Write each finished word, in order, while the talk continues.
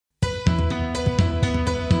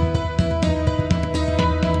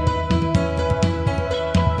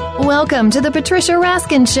Welcome to the Patricia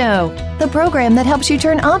Raskin Show, the program that helps you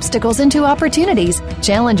turn obstacles into opportunities,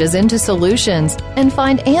 challenges into solutions, and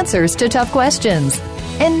find answers to tough questions.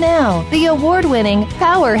 And now, the award-winning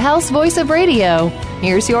powerhouse voice of radio.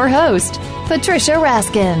 Here's your host, Patricia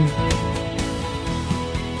Raskin.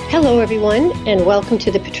 Hello, everyone, and welcome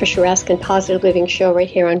to the Patricia Raskin Positive Living Show right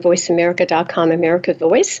here on VoiceAmerica.com, America's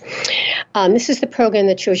Voice. This is the program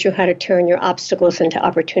that shows you how to turn your obstacles into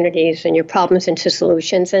opportunities and your problems into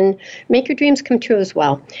solutions and make your dreams come true as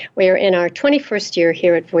well. We are in our 21st year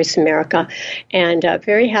here at Voice America, and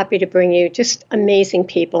very happy to bring you just amazing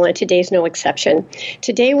people, and today's no exception.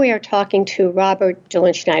 Today we are talking to Robert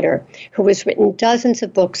Dilenschneider, who has written dozens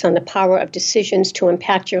of books on the power of decisions to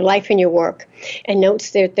impact your life and your work, and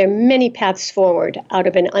notes that there are many paths forward out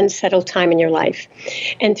of an unsettled time in your life.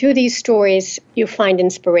 And through these stories, you find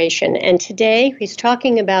inspiration. And today, he's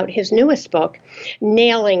talking about his newest book,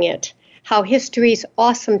 Nailing It, How History's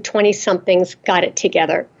Awesome 20-somethings Got It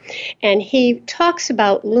Together. And he talks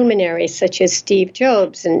about luminaries such as Steve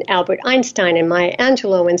Jobs and Albert Einstein and Maya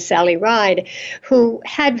Angelou and Sally Ride, who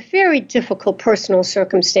had very difficult personal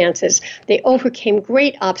circumstances. They overcame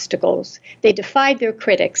great obstacles. They defied their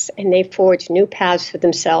critics, and they forged new paths for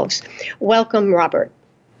themselves. Welcome, Robert.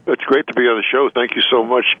 It's great to be on the show. Thank you so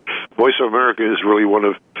much. Voice of America is really one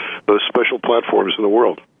of those special platforms in the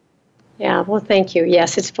world. Yeah, well, thank you.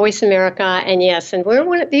 Yes, it's Voice America, and yes, and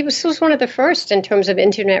this was one of the first in terms of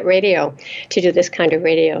internet radio to do this kind of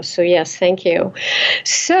radio. So yes, thank you.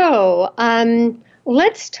 So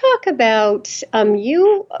let's talk about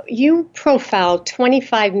you profiled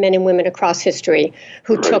 25 men and women across history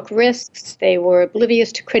who took risks. They were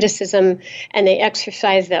oblivious to criticism, and they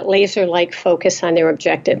exercised that laser-like focus on their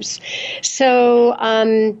objectives. So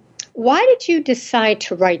why did you decide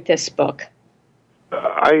to write this book?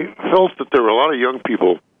 I felt that there were a lot of young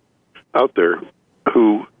people out there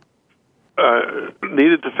who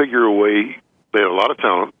needed to figure a way. They had a lot of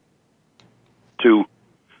talent to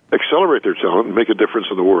accelerate their talent and make a difference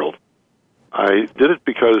in the world. I did it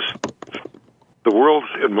because the world,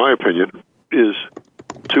 in my opinion, is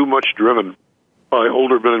too much driven by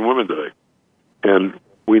older men and women today. And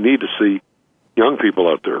we need to see young people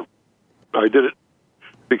out there. I did it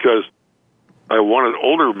because I wanted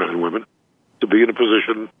older men and women to be in a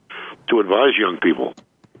position to advise young people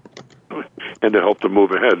and to help them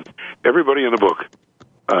move ahead. Everybody in the book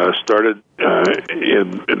started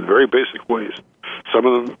in very basic ways, some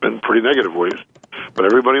of them in pretty negative ways. But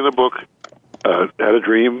everybody in the book had a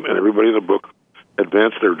dream, and everybody in the book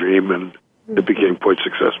advanced their dream, and it became quite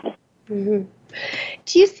successful. Mm-hmm.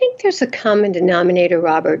 Do you think there's a common denominator,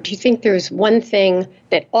 Robert? Do you think there's one thing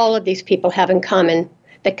that all of these people have in common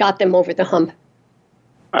that got them over the hump?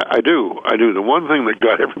 I do. The one thing that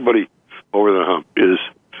got everybody over the hump is,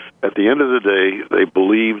 at the end of the day, they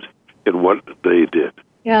believed in what they did.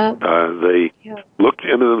 Yeah. They looked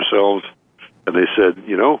into themselves, and they said,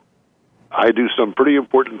 I do some pretty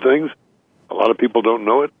important things. A lot of people don't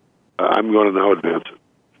know it. I'm going to now advance it.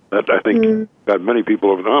 That, I think, got many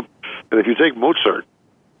people over the hump. And if you take Mozart,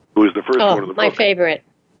 who was the first one of the book. My favorite,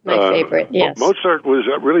 yes. Mozart was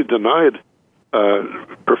really denied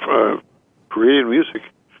creating music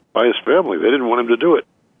by his family. They didn't want him to do it,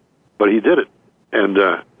 but he did it. And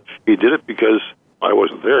he did it because I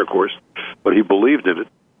wasn't there, of course, but he believed in it,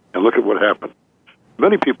 and look at what happened.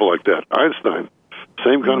 Many people like that. Einstein,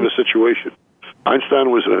 same kind of a situation.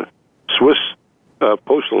 Einstein was a Swiss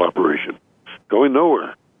postal operation, going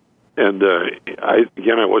nowhere. And I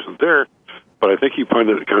wasn't there, but I think he kind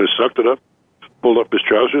of sucked it up, pulled up his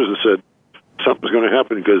trousers, and said, something's going to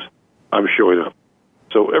happen because I'm showing up.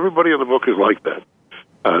 So everybody in the book is like that.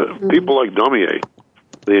 People like Daumier,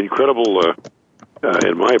 the incredible,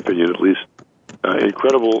 in my opinion at least,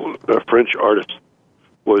 incredible French artist,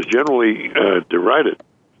 was generally derided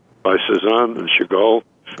by Cézanne and Chagall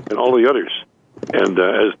and all the others, and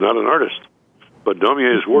as not an artist. But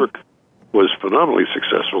Daumier's work was phenomenally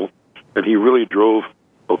successful, and he really drove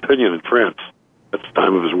opinion in France at the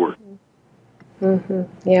time of his work.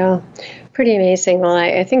 Mm-hmm. Yeah, pretty amazing. Well,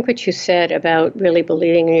 I think what you said about really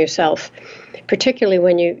believing in yourself, particularly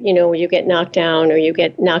when you get knocked down or you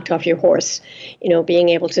get knocked off your horse, being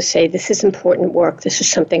able to say, this is important work, this is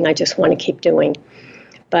something I just want to keep doing.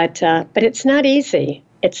 But it's not easy.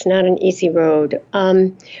 It's not an easy road.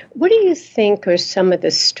 What do you think are some of the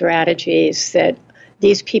strategies that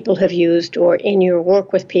these people have used, or in your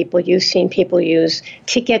work with people, you've seen people use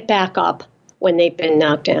to get back up when they've been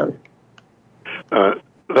knocked down?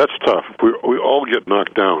 That's tough. We all get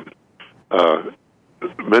knocked down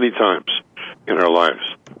many times in our lives.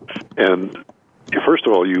 And first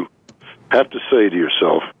of all, you have to say to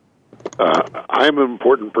yourself, I'm an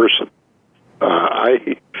important person.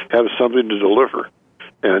 I have something to deliver.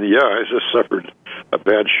 And yeah, I just suffered a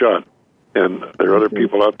bad shot. And there are other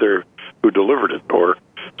people out there who delivered it, or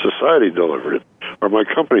society delivered it, or my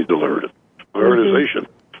company delivered it, my organization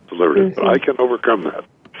delivered it. But I can overcome that.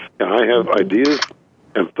 And I have ideas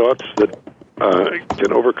and thoughts that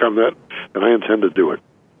can overcome that, and I intend to do it.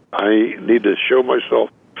 I need to show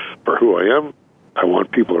myself for who I am. I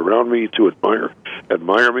want people around me to admire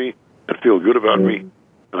me, and feel good about me.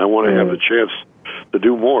 And I want to have the chance to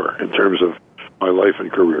do more in terms of my life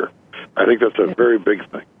and career. I think that's a very big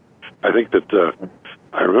thing. I think that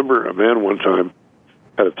I remember a man one time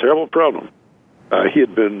had a terrible problem. He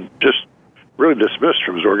had been just really dismissed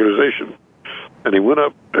from his organization. And he went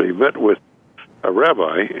up and he met with a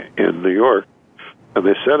rabbi in New York, and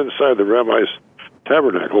they sat inside the rabbi's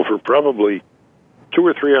tabernacle for probably 2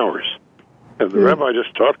 or 3 hours. And the rabbi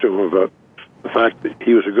just talked to him about the fact that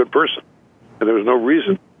he was a good person, and there was no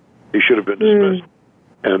reason he should have been dismissed.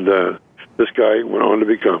 And this guy went on to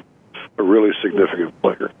become a really significant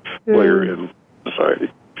player in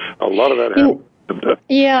society. A lot of that happened.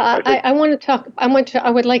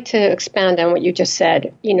 I would like to expand on what you just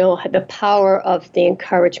said. You know, the power of the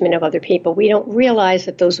encouragement of other people. We don't realize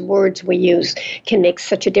that those words we use can make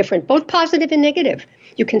such a difference, both positive and negative.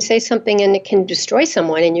 You can say something and it can destroy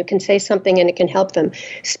someone, and you can say something and it can help them.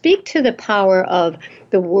 Speak to the power of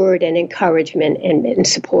the word and encouragement and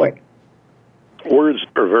support. Words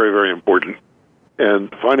are very, very important,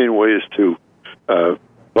 and finding ways to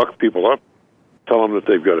buck people up, tell them that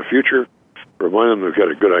they've got a future, remind them they've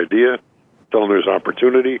got a good idea, tell them there's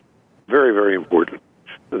opportunity, very, very important.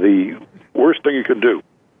 The worst thing you can do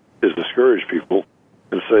is discourage people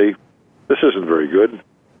and say, this isn't very good.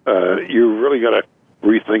 You really got to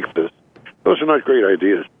rethink this. Those are not great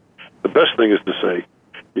ideas. The best thing is to say,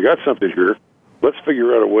 you got something here, let's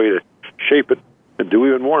figure out a way to shape it and do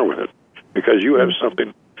even more with it, because you have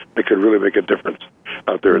something that could really make a difference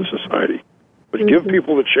out there in society. But give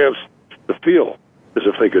people the chance to feel as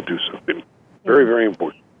if they could do something. Very, very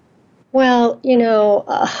important. Well, you know,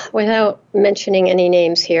 without mentioning any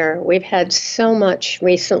names here, we've had so much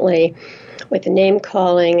recently with the name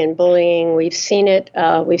calling and bullying. We've seen it,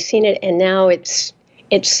 and now it's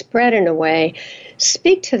spread in a way.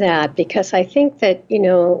 Speak to that, because I think that, you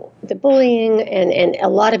know, the bullying and a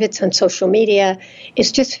lot of it's on social media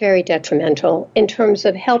is just very detrimental in terms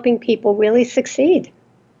of helping people really succeed.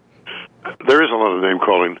 There is a lot of name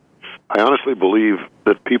calling. I honestly believe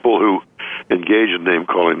that people who engage in name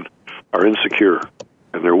calling are insecure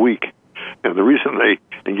and they're weak. And the reason they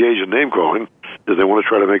engage in name calling is they want to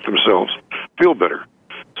try to make themselves feel better.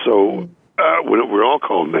 So when we're all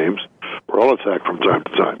called names, we're all attacked from time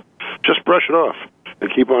to time. Just brush it off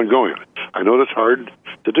and keep on going. I know that's hard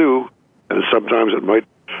to do, and sometimes it might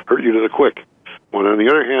hurt you to the quick. When on the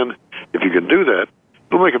other hand, if you can do that,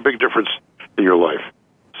 it'll make a big difference in your life.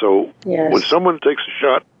 So when someone takes a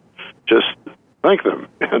shot, just thank them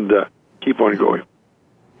and keep on going.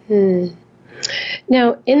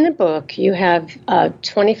 Now, in the book, you have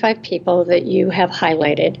 25 people that you have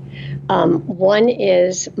highlighted. One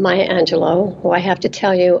is Maya Angelou, who I have to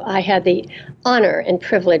tell you, I had the honor and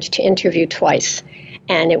privilege to interview twice.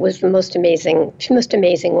 And it was the most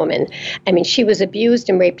amazing woman. I mean, she was abused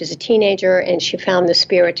and raped as a teenager, and she found the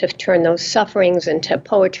spirit to turn those sufferings into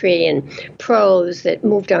poetry and prose that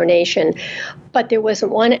moved our nation. But there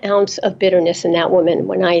wasn't 1 ounce of bitterness in that woman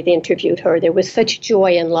when I interviewed her. There was such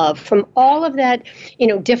joy and love from all of that, you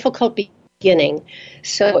know, difficult beginning.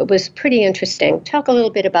 So it was pretty interesting. Talk a little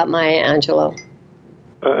bit about Maya Angelou.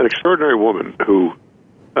 An extraordinary woman who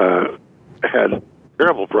had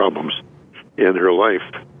terrible problems in her life,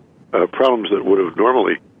 problems that would have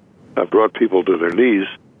normally brought people to their knees,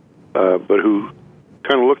 but who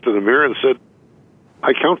kind of looked in the mirror and said,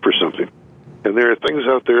 I count for something. And there are things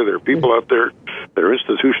out there, there are people out there, there are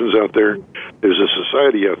institutions out there, there's a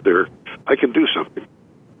society out there. I can do something.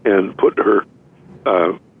 And put her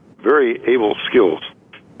very able skills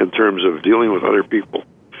in terms of dealing with other people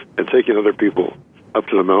and taking other people up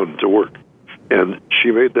to the mountain to work. And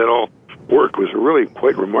she made that all work. It was really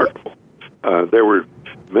quite remarkable. There were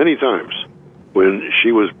many times when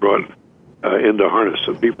she was brought into harness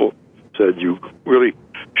and people said, you really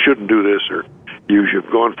shouldn't do this, or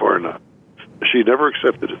you've gone far enough. She never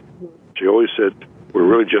accepted it. She always said, we're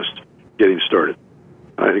really just getting started.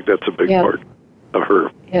 I think that's a big part of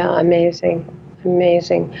her. Yeah, amazing.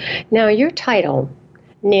 Now, your title,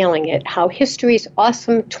 Nailing It, How History's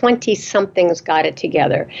Awesome 20-Somethings Got It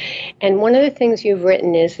Together. And one of the things you've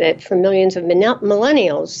written is that for millions of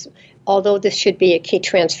millennials, although this should be a key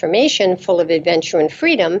transformation full of adventure and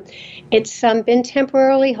freedom, it's been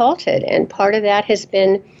temporarily halted. And part of that has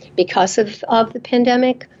been because of the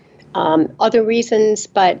pandemic, other reasons.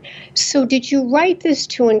 But so did you write this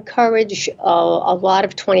to encourage a lot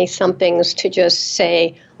of 20-somethings to just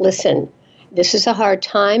say, listen, this is a hard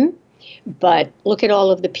time, but look at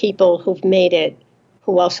all of the people who've made it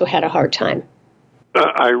who also had a hard time?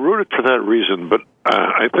 I wrote it for that reason, but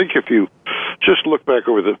I think if you just look back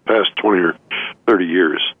over the past 20 or 30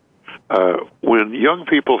 years, when young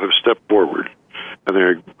people have stepped forward, and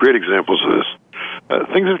there are great examples of this,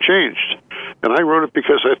 things have changed. And I wrote it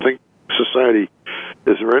because I think society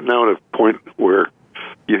is right now at a point where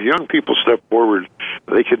if young people step forward,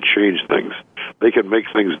 they can change things. They can make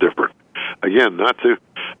things different. Again, not to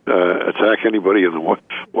attack anybody in the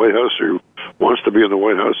White House who wants to be in the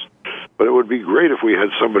White House, but it would be great if we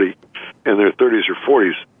had somebody in their 30s or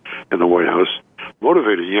 40s in the White House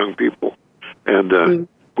motivating young people. And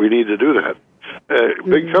we need to do that.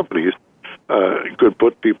 Big companies could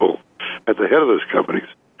put people at the head of those companies.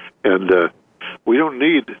 And we don't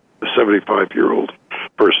need a 75-year-old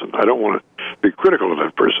person. I don't want to be critical of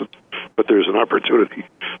that person, but there's an opportunity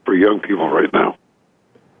for young people right now.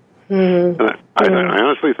 And I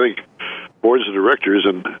honestly think boards of directors,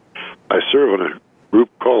 and I serve on a group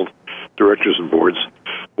called Directors and Boards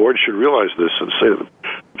should realize this and say to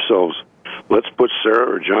themselves, let's put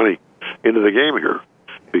Sarah or Johnny into the game here,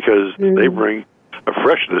 because they bring a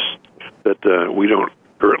freshness that we don't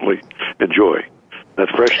currently enjoy. That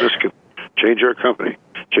freshness can change our company,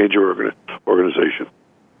 change our organization.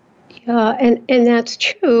 Yeah, and that's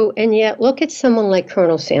true. And yet, look at someone like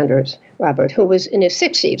Colonel Sanders, Robert, who was in his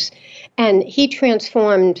 60s, and he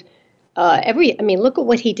transformed look at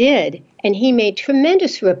what he did. And he made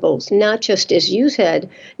tremendous ripples, not just, as you said,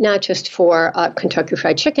 not just for Kentucky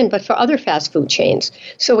Fried Chicken, but for other fast food chains.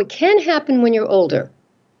 So it can happen when you're older.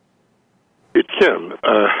 It can.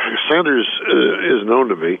 Sanders is known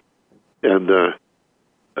to me. And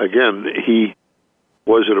again, he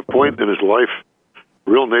was at a point in his life,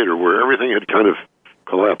 real nadir, where everything had kind of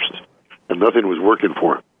collapsed and nothing was working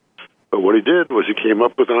for him. But what he did was he came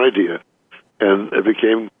up with an idea, and it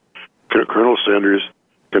became Colonel Sanders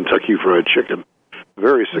Kentucky Fried Chicken,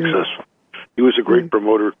 very successful. He was a great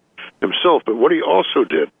promoter himself, but what he also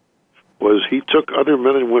did was he took other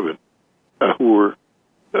men and women who were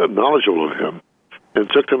knowledgeable of him and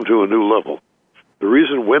took them to a new level. The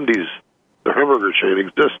reason Wendy's, the hamburger chain,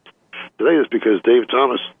 exists today is because Dave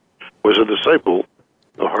Thomas was a disciple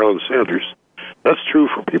of Harlan Sanders. That's true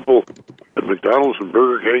for people at McDonald's and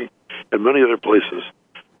Burger King and many other places.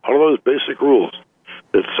 All of those basic rules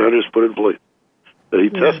that Sanders put in place, that he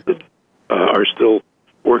tested, are still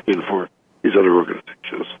working for these other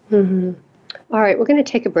organizations. All right, we're going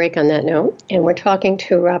to take a break on that note, and we're talking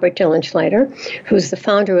to Robert Dilenschneider, who's the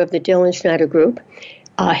founder of the Dilenschneider Group,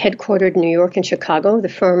 headquartered in New York and Chicago. The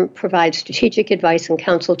firm provides strategic advice and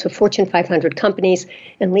counsel to Fortune 500 companies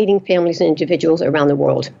and leading families and individuals around the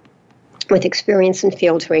world, with experience in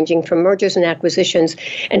fields ranging from mergers and acquisitions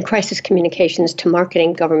and crisis communications to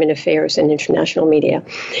marketing, government affairs, and international media.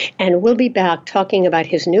 And we'll be back talking about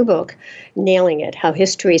his new book, Nailing It, How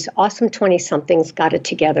History's Awesome 20-Somethings Got It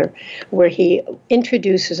Together, where he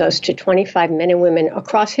introduces us to 25 men and women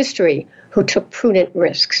across history who took prudent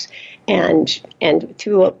risks and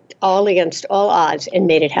through all against all odds and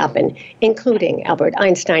made it happen, including Albert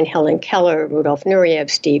Einstein, Helen Keller, Rudolf Nureyev,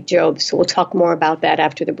 Steve Jobs. So we'll talk more about that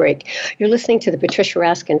after the break. You're listening to the Patricia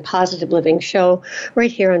Raskin Positive Living Show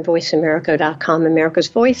right here on VoiceAmerica.com, America's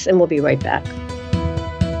Voice, and we'll be right back.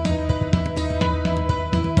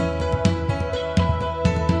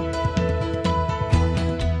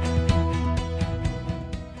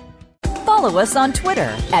 Follow us on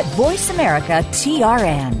Twitter at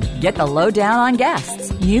VoiceAmericaTRN. Get the lowdown on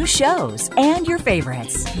guests, new shows, and your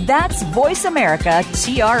favorites. That's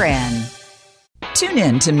VoiceAmericaTRN. Tune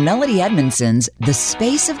in to Melody Edmondson's The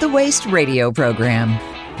Space of the Waist radio program.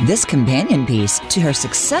 This companion piece to her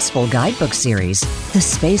successful guidebook series, The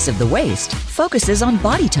Space of the Waist, focuses on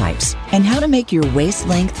body types and how to make your waist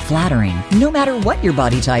length flattering, no matter what your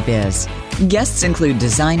body type is. Guests include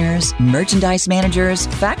designers, merchandise managers,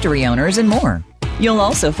 factory owners, and more. You'll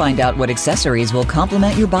also find out what accessories will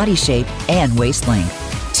complement your body shape and waist length.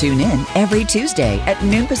 Tune in every Tuesday at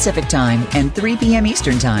noon Pacific Time and 3 p.m.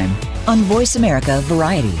 Eastern Time on Voice America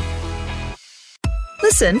Variety.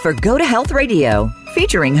 Listen for Go to Health Radio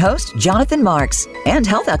featuring host Jonathan Marks and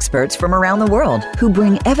health experts from around the world who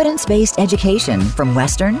bring evidence-based education from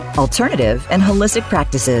Western, alternative, and holistic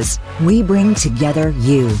practices. We bring together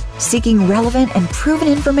you, seeking relevant and proven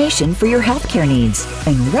information for your healthcare needs,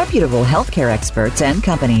 and reputable healthcare experts and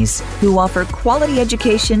companies who offer quality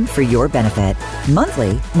education for your benefit.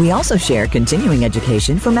 Monthly, we also share continuing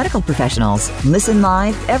education for medical professionals. Listen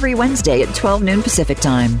live every Wednesday at 12 noon Pacific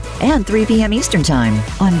Time and 3 p.m. Eastern Time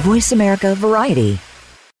on Voice America Variety.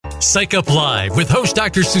 Psych Up Live with host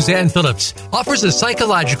Dr. Suzanne Phillips offers a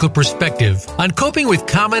psychological perspective on coping with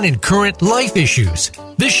common and current life issues.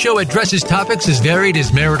 This show addresses topics as varied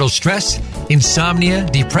as marital stress, insomnia,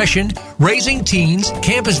 depression, raising teens,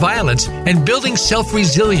 campus violence, and building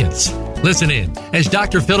self-resilience. Listen in as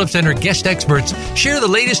Dr. Phillips and her guest experts share the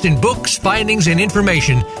latest in books, findings, and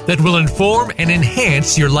information that will inform and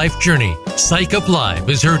enhance your life journey. Psych Up Live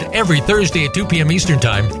is heard every Thursday at 2 p.m. Eastern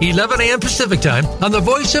Time, 11 a.m. Pacific Time on the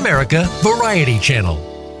Voice America Variety Channel.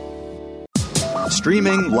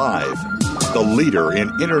 Streaming live, the leader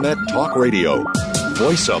in Internet talk radio,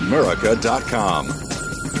 voiceamerica.com.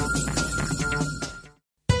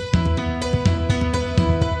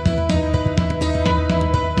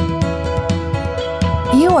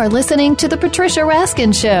 You are listening to The Patricia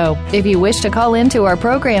Raskin Show. If you wish to call into our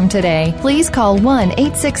program today, please call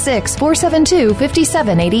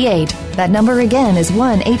 1-866-472-5788. That number again is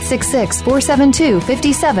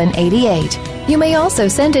 1-866-472-5788. You may also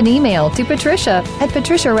send an email to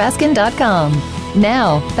patricia@patriciaraskin.com.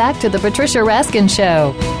 Now, back to The Patricia Raskin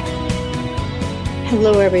Show.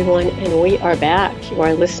 Hello, everyone, and we are back. You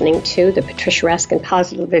are listening to the Patricia Raskin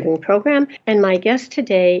Positive Living Program, and my guest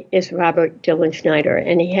today is Robert Dilenschneider,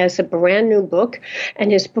 and he has a brand new book, and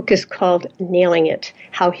his book is called Nailing It,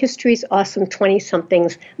 How History's Awesome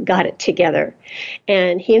 20-Somethings Got It Together.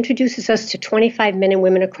 And he introduces us to 25 men and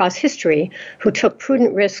women across history who took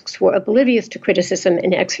prudent risks, were oblivious to criticism,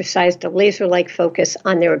 and exercised a laser-like focus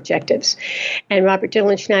on their objectives. And Robert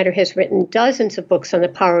Dilenschneider has written dozens of books on the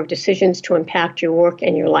power of decisions to impact your work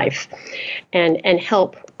and your life and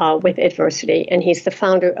help with adversity. And he's the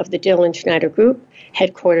founder of the Dilenschneider Group,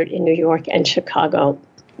 headquartered in New York and Chicago,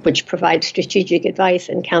 which provides strategic advice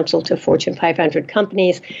and counsel to Fortune 500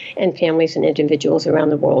 companies and families and individuals around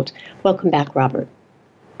the world. Welcome back, Robert.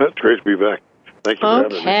 That's great to be back. Thank you for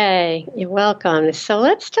having me. Okay, you're welcome. So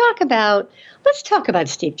let's talk about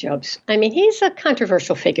Steve Jobs. I mean, he's a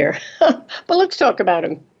controversial figure, but let's talk about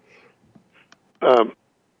him.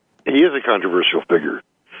 He is a controversial figure,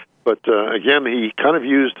 but again, he kind of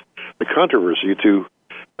used the controversy to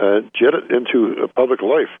jet it into public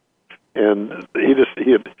life, and I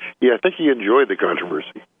think he enjoyed the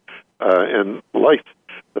controversy and liked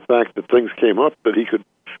the fact that things came up that he could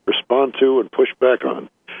respond to and push back on.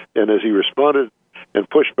 And as he responded and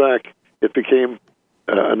pushed back, it became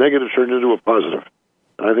a negative turned into a positive.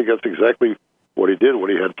 And I think that's exactly what he did,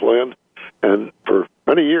 what he had planned, and for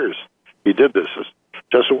many years he did this.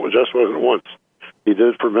 Just wasn't once. He did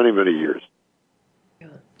it for many, many years.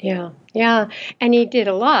 Yeah. And he did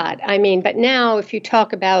a lot. I mean, but now if you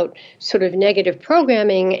talk about sort of negative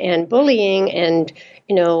programming and bullying and,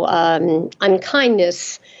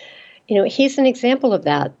 unkindness, he's an example of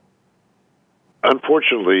that.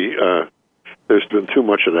 Unfortunately, there's been too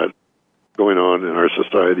much of that going on in our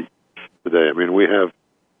society today. I mean, we have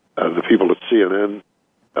the people at CNN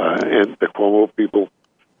and the Cuomo people.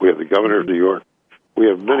 We have the governor of New York. We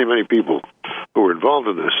have many, many people who are involved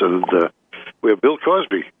in this. And we have Bill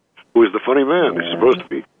Cosby, who is the funny man. He's supposed to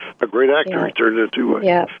be a great actor. Yeah. He turned into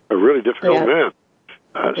a really difficult man.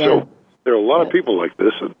 So there are a lot of people like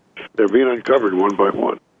this, and they're being uncovered one by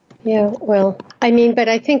one. Yeah, well, I mean, but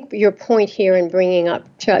I think your point here in bringing up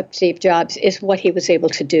Steve Jobs is what he was able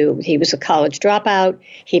to do. He was a college dropout.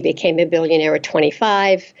 He became a billionaire at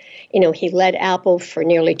 25. He led Apple for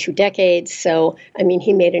nearly 2 decades. So, I mean,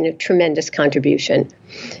 he made a tremendous contribution.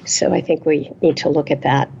 So I think we need to look at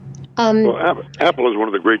that. Well, Apple is one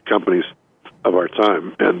of the great companies of our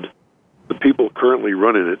time, and the people currently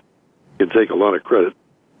running it can take a lot of credit,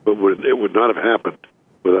 but it would not have happened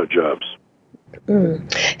without Jobs.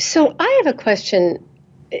 So I have a question,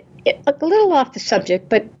 a little off the subject,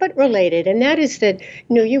 but related, and that is that,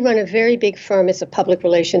 you run a very big firm as a public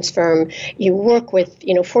relations firm. You work with,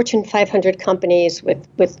 Fortune 500 companies, with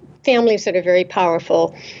families that are very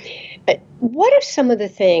powerful. What are some of the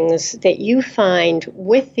things that you find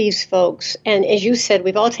with these folks? And as you said,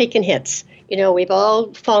 we've all taken hits. We've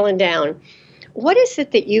all fallen down. What is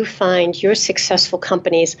it that you find your successful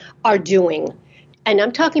companies are doing and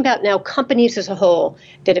I'm talking about now companies as a whole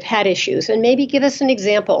that have had issues, and maybe give us an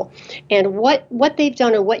example and what they've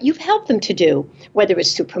done or what you've helped them to do, whether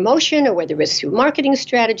it's through promotion or whether it's through marketing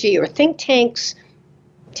strategy or think tanks.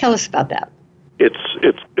 Tell us about that.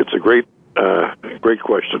 It's a great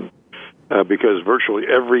question because virtually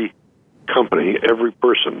every company, every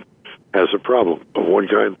person has a problem of one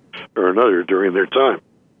kind or another during their time.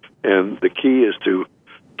 And the key is to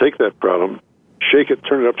take that problem, shake it,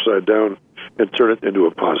 turn it upside down, and turn it into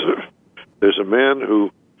a positive. There's a man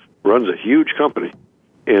who runs a huge company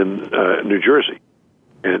in New Jersey,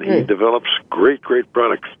 and he develops great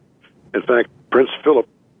products. In fact, Prince Philip,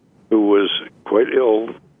 who was quite ill,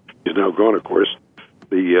 he's now gone, of course,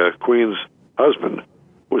 the Queen's husband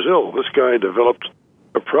was ill. This guy developed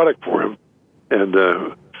a product for him and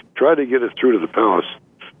tried to get it through to the palace,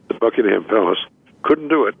 the Buckingham Palace. Couldn't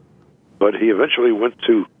do it, but he eventually went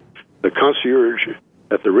to the concierge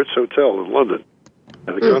at the Ritz Hotel in London,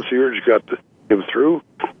 and the concierge got him through.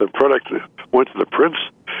 The product went to the prince.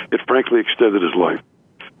 It frankly extended his life.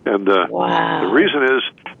 And the reason is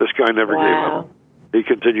this guy never gave up. He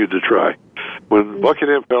continued to try. When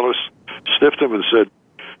Buckingham Palace sniffed him and said,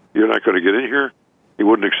 "You're not going to get in here," he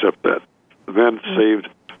wouldn't accept that. The man saved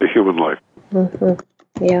a human life.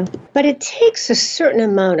 Yeah. But it takes a certain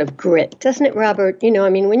amount of grit, doesn't it, Robert? You know, I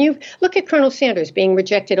mean, when you look at Colonel Sanders being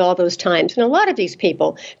rejected all those times, and a lot of these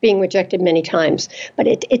people being rejected many times, but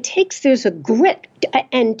there's a grit.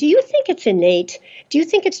 And do you think it's innate? Do you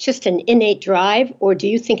think it's just an innate drive, or do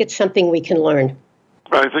you think it's something we can learn?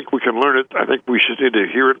 I think we can learn it. I think we should need to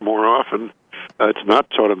hear it more often. It's not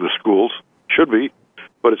taught in the schools. Should be,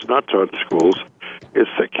 but it's not taught in schools.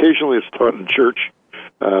 Occasionally it's taught in church.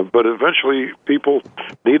 But eventually, people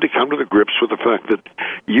need to come to the grips with the fact that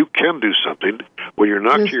you can do something. When you're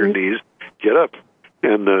knocked to your knees, get up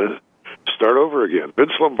and start over again.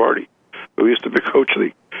 Vince Lombardi, who used to be coach of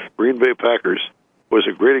the Green Bay Packers, was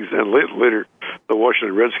a great example. Later, the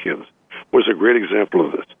Washington Redskins was a great example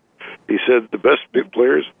of this. He said the best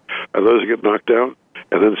players are those who get knocked down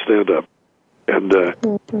and then stand up. And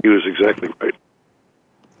he was exactly right.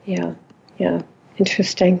 Yeah.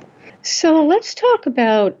 Interesting. So let's talk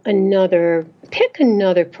about pick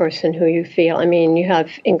another person who you feel, I mean, you have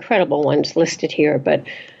incredible ones listed here, but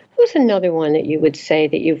who's another one that you would say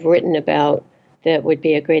that you've written about that would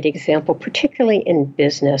be a great example, particularly in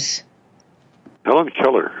business? Helen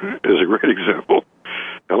Keller is a great example.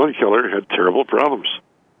 Helen Keller had terrible problems.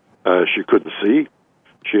 She couldn't see.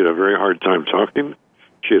 She had a very hard time talking.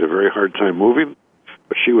 She had a very hard time moving,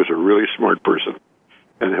 but she was a really smart person.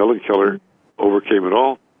 And Helen Keller overcame it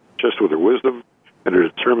all just with her wisdom and her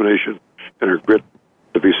determination and her grit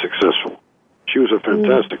to be successful. She was a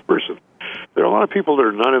fantastic person. There are a lot of people that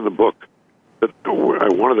are not in the book that I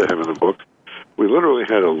wanted to have in the book. We literally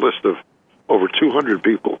had a list of over 200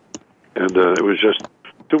 people, and it was just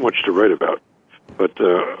too much to write about. But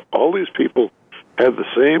all these people had the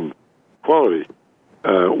same quality.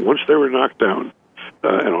 Once they were knocked down,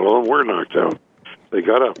 and all of them were knocked down, they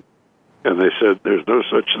got up, and they said, "There's no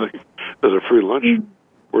such thing as a free lunch.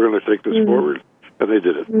 We're going to take this forward," and they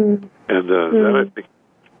did it. And that, I think,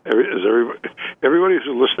 everybody who's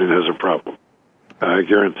listening has a problem. I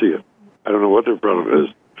guarantee it. I don't know what their problem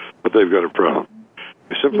is, but they've got a problem.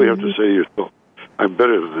 You simply have to say to yourself, "I'm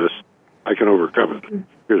better than this. I can overcome it.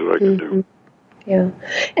 Here's what I can do." Yeah.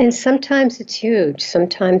 And sometimes it's huge.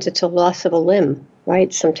 Sometimes it's a loss of a limb,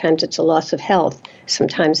 right? Sometimes it's a loss of health.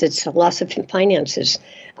 Sometimes it's a loss of finances.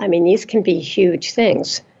 I mean, these can be huge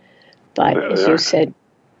things. But as you said,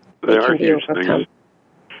 they are huge things.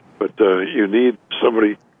 But you need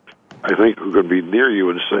somebody, I think, who can be near you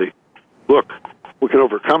and say, "Look, we can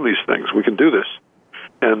overcome these things. We can do this."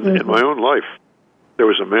 And in my own life, there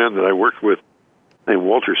was a man that I worked with named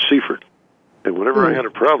Walter Seifert. And whenever I had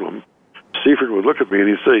a problem, Seifert would look at me and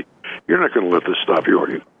he'd say, "You're not going to let this stop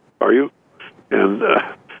you, are you?" And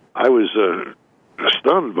I was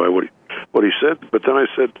stunned by what he said. But then I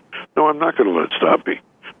said, "No, I'm not going to let it stop me.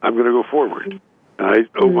 I'm going to go forward." And I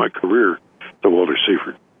owe my career to Walter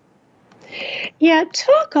Seifert. Yeah,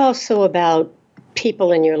 talk also about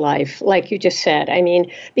people in your life, like you just said. I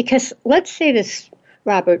mean, because let's say this,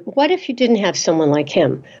 Robert, what if you didn't have someone like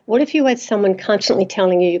him? What if you had someone constantly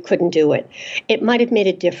telling you couldn't do it? It might have made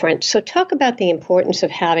a difference. So talk about the importance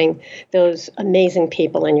of having those amazing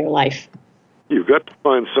people in your life. You've got to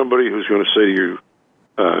find somebody who's going to say to you,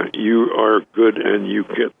 "You are good and you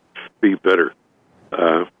can be better."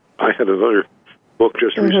 I had another book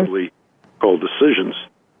just recently called Decisions.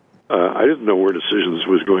 I didn't know where Decisions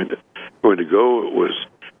was going to go. It was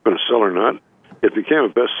going to sell or not. It became a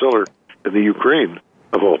bestseller in the Ukraine,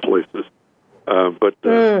 of all places. But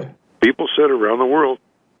people said around the world,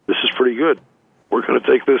 this is pretty good. We're going to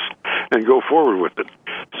take this and go forward with it.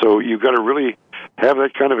 So you've got to really have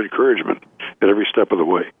that kind of encouragement at every step of the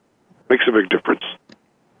way. Makes a big difference.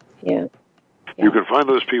 Yeah. You can find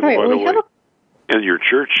those people, by the way, in your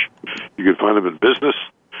church. You can find them in business.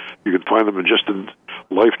 You can find them in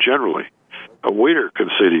life generally. A waiter can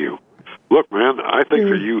say to you, look, man, I think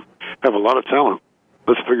that you have a lot of talent.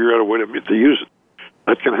 Let's figure out a way to use it.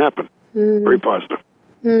 That can happen. Very positive.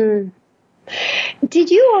 Did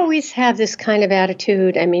you always have this kind of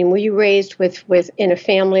attitude? I mean, were you raised with in a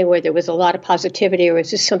family where there was a lot of positivity, or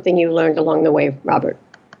is this something you learned along the way, Robert?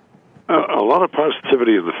 A lot of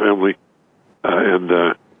positivity in the family,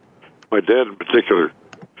 and my dad in particular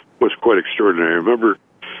was quite extraordinary. I remember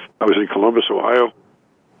I was in Columbus, Ohio.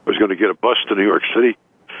 I was going to get a bus to New York City,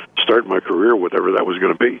 start my career, whatever that was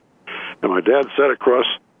going to be. And my dad sat across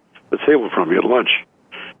the table from me at lunch,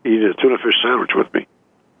 eating a tuna fish sandwich with me.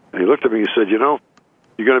 And he looked at me and he said, you know,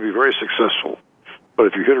 you're going to be very successful, but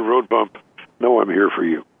if you hit a road bump, know I'm here for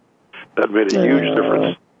you. That made a huge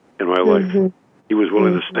difference in my life. He was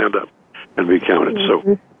willing to stand up and be counted.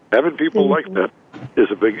 So having people like that is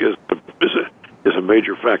a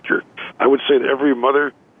major factor. I would say to every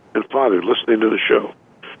mother and father listening to the show,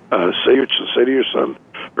 say to your son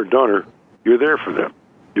or daughter, you're there for them.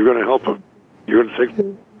 You're going to help them. You're going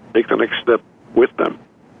to take the next step with them.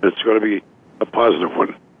 It's going to be a positive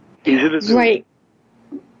one. Easy to do.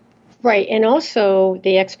 Right. And also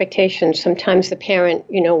the expectation. Sometimes the parent,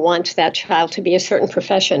 wants that child to be a certain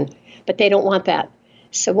profession, but they don't want that.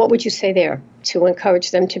 So what would you say there to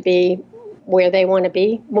encourage them to be where they want to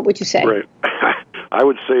be? What would you say? Right. I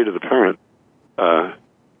would say to the parent,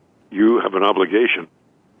 you have an obligation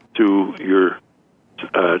to your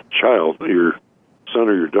child, your son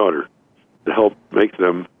or your daughter, to help make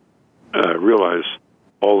them realize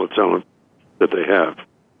all the talent that they have.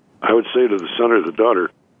 I would say to the son or the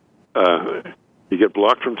daughter, you get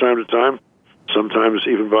blocked from time to time, sometimes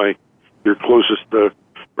even by your closest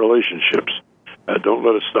relationships. Don't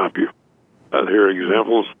let it stop you. There are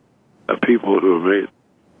examples of people who have made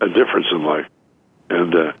a difference in life,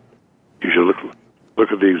 and you should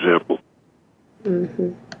look at the example.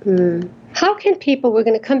 How can people, we're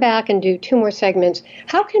going to come back and do 2 more segments,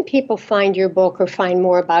 how can people find your book or find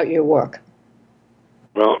more about your work?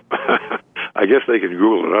 Well, I guess they can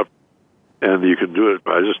Google it up, and you can do it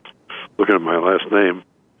by just looking at my last name.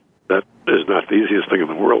 That is not the easiest thing in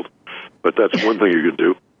the world, but that's one thing you can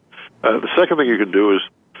do. The second thing you can do is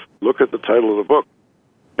look at the title of the book.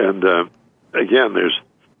 And again, there's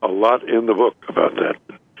a lot in the book about that.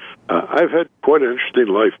 I've had quite an interesting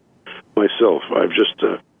life myself. I've just,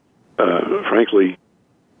 frankly,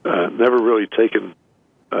 never really taken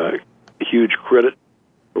huge credit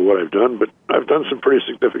for what I've done, but I've done some pretty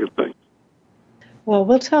significant things. Well,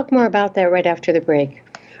 we'll talk more about that right after the break.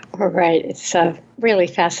 All right. It's really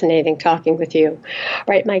fascinating talking with you. All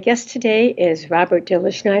right. My guest today is Robert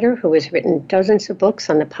Dilenschneider, who has written dozens of books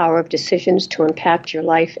on the power of decisions to impact your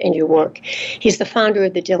life and your work. He's the founder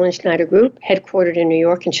of the Dilenschneider Group, headquartered in New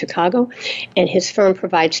York and Chicago, and his firm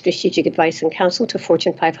provides strategic advice and counsel to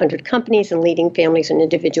Fortune 500 companies and leading families and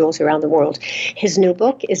individuals around the world. His new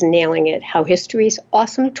book is Nailing It, How History's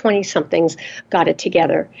Awesome 20-somethings Got It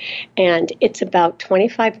Together. And it's about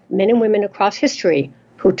 25 men and women across history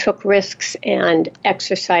who took risks and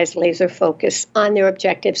exercised laser focus on their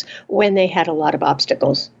objectives when they had a lot of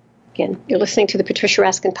obstacles. Again, you're listening to the Patricia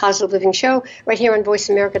Raskin Positive Living Show right here on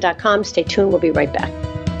VoiceAmerica.com. Stay tuned. We'll be right back.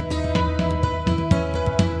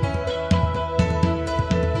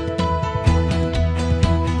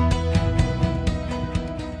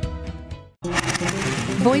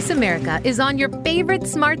 Voice America is on your favorite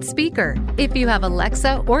smart speaker. If you have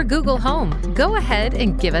Alexa or Google Home, go ahead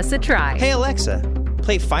and give us a try. Hey, Alexa,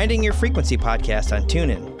 play Finding Your Frequency podcast on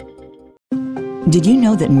TuneIn. Did you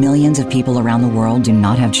know that millions of people around the world do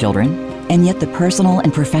not have children? And yet the personal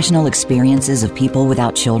and professional experiences of people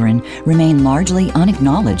without children remain largely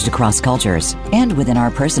unacknowledged across cultures and within our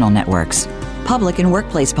personal networks. Public and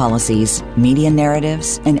workplace policies, media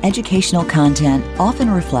narratives, and educational content often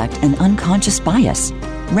reflect an unconscious bias,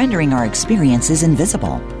 rendering our experiences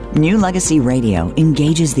invisible. New Legacy Radio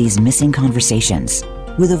engages these missing conversations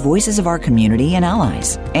with the voices of our community and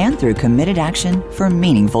allies, and through committed action for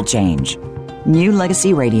meaningful change. New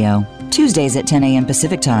Legacy Radio, Tuesdays at 10 a.m.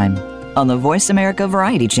 Pacific Time, on the Voice America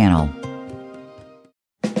Variety Channel.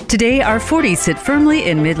 Today, our 40s sit firmly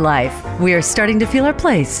in midlife. We are starting to feel our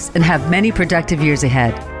place and have many productive years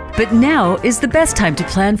ahead. But now is the best time to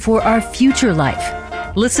plan for our future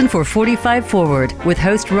life. Listen for 45 Forward with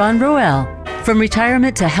host Ron Roel. From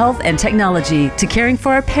retirement to health and technology to caring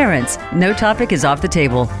for our parents, no topic is off the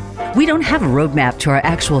table. We don't have a roadmap to our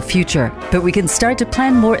actual future, but we can start to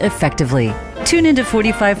plan more effectively. Tune into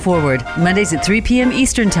 45 Forward, Mondays at 3 p.m.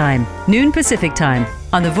 Eastern Time, noon Pacific Time,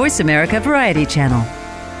 on the Voice America Variety Channel.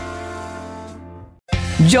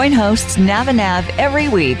 Join hosts Nav and Nav every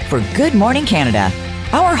week for Good Morning Canada.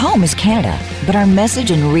 Our home is Canada, but our message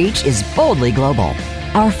and reach is boldly global.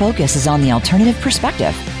 Our focus is on the alternative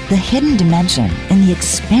perspective, the hidden dimension, and the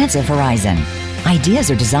expansive horizon. Ideas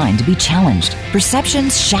are designed to be challenged,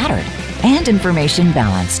 perceptions shattered, and information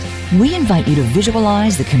balanced. We invite you to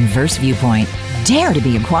visualize the converse viewpoint, dare to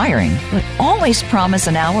be inquiring, but always promise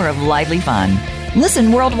an hour of lively fun.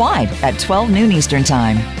 Listen worldwide at 12 noon Eastern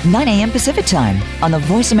Time, 9 a.m. Pacific Time on the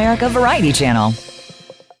Voice America Variety Channel.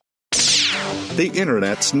 The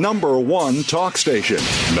Internet's #1 talk station.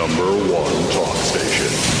 #1 talk station.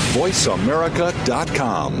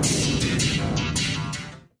 VoiceAmerica.com.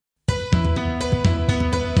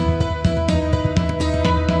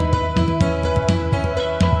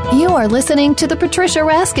 You are listening to The Patricia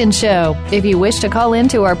Raskin Show. If you wish to call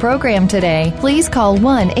into our program today, please call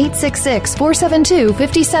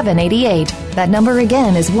 1-866-472-5788. That number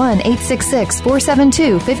again is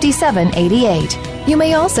 1-866-472-5788. You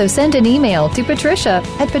may also send an email to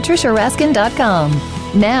patricia@patriciaraskin.com.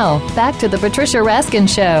 Now, back to The Patricia Raskin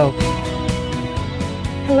Show.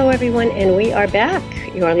 Hello, everyone, and we are back.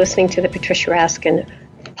 You are listening to The Patricia Raskin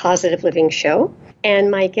Positive Living Show.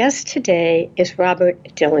 And my guest today is Robert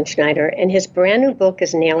Dilenschneider, and his brand new book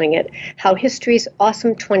is Nailing It, How History's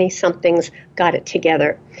Awesome 20-Somethings Got It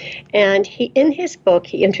Together. And in his book,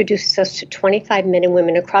 he introduces us to 25 men and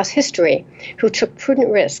women across history who took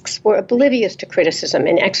prudent risks, were oblivious to criticism,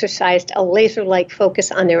 and exercised a laser-like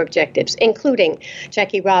focus on their objectives, including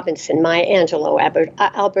Jackie Robinson, Maya Angelou,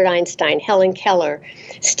 Albert Einstein, Helen Keller,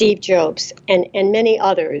 Steve Jobs, and many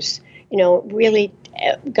others, really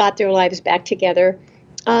got their lives back together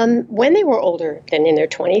when they were older than in their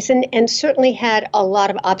 20s, and certainly had a lot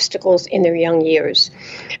of obstacles in their young years.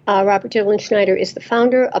 Robert Dilenschneider is the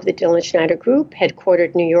founder of the Dilenschneider Group,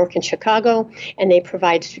 headquartered in New York and Chicago, and they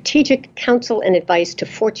provide strategic counsel and advice to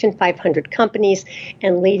Fortune 500 companies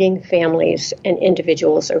and leading families and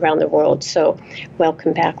individuals around the world. So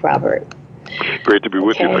welcome back, Robert. Great to be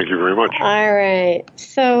with you. Thank you very much. All right.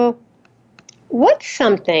 So what's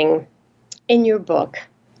something in your book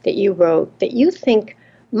that you wrote that you think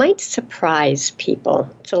might surprise people?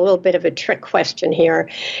 It's a little bit of a trick question here.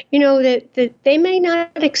 That they may not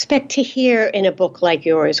expect to hear in a book like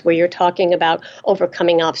yours, where you're talking about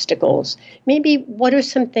overcoming obstacles. Maybe what are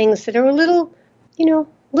some things that are a little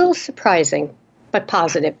surprising, but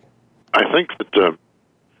positive? I think that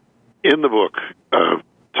in the book,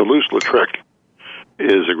 Toulouse-Lautrec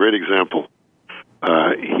is a great example.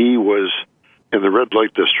 He was in the red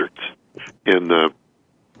light district in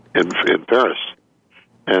Paris,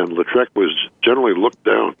 and Lautrec was generally looked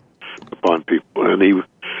down upon people, and he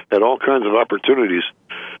had all kinds of opportunities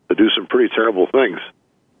to do some pretty terrible things.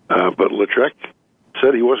 But Lautrec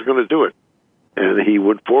said he wasn't going to do it, and he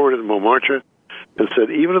went forward in Montmartre and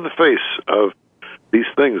said, even in the face of these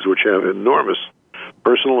things which have enormous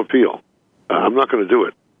personal appeal, I'm not going to do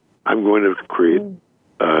it. I'm going to create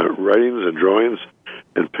writings and drawings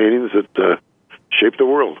and paintings that shape the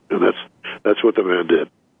world, and that's what the man did.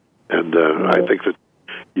 And I think that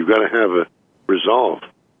you've got to have a resolve.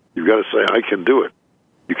 You've got to say, I can do it.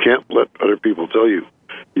 You can't let other people tell you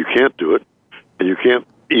you can't do it, and you can't,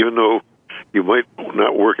 even though you might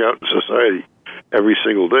not work out in society every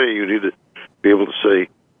single day, you need to be able to say,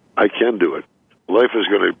 I can do it. Life is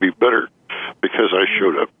going to be better because I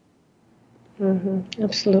showed up. Mm-hmm,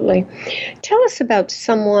 absolutely. Tell us about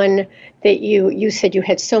someone that you said you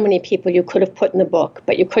had so many people you could have put in the book,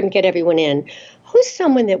 but you couldn't get everyone in. Who's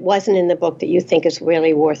someone that wasn't in the book that you think is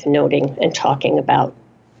really worth noting and talking about?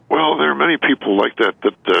 Well, there are many people like that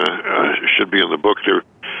should be in the book. There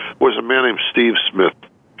was a man named Steve Smith,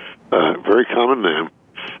 very common name.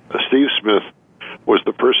 Steve Smith was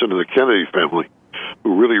the person in the Kennedy family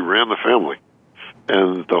who really ran the family.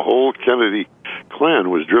 And the whole Kennedy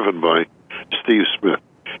clan was driven by Steve Smith.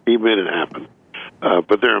 He made it happen.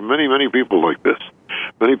 But there are many, many people like this,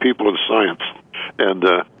 many people in science and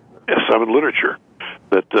some in literature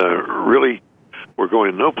that really were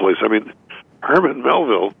going no place. I mean, Herman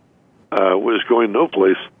Melville was going no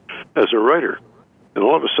place as a writer. And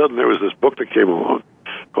all of a sudden there was this book that came along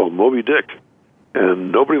called Moby Dick.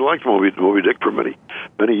 And nobody liked Moby Dick for many,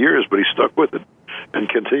 many years, but he stuck with it and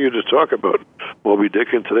continued to talk about Moby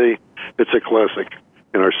Dick. And today it's a classic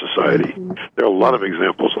in our society. There are a lot of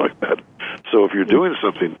examples like that. So if you're doing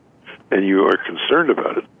something and you are concerned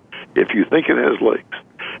about it, if you think it has legs,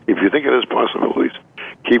 if you think it has possibilities,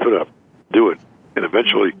 keep it up, do it, and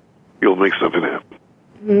eventually you'll make something happen.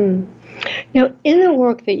 Now, in the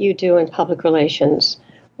work that you do in public relations,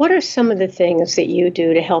 what are some of the things that you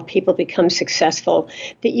do to help people become successful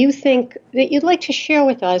that you think that you'd like to share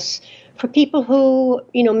with us for people who,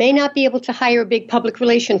 may not be able to hire big public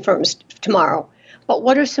relation firms tomorrow? But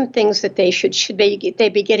what are some things that they should they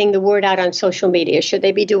be getting the word out on social media? Should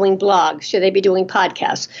they be doing blogs? Should they be doing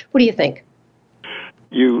podcasts? What do you think?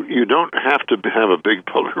 You don't have to have a big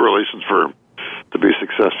public relations firm to be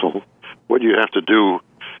successful. What you have to do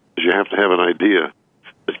is you have to have an idea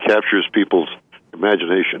that captures people's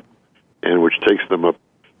imagination and which takes them up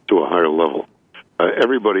to a higher level.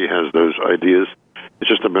 Everybody has those ideas. It's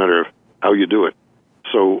just a matter of how you do it.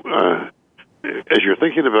 So as you're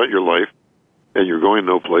thinking about your life and you're going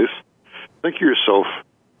no place, think to yourself,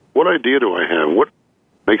 what idea do I have? What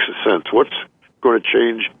makes a sense? What's going to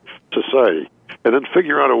change society? And then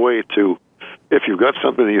figure out a way to, if you've got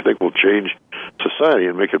something that you think will change society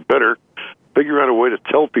and make it better, figure out a way to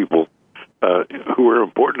tell people who are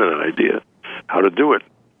important to that idea how to do it.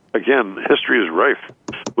 Again, history is rife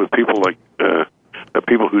with people like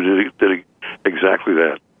people who did exactly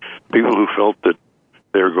that. People who felt that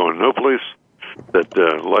they were going no place, that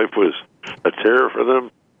life was a terror for them,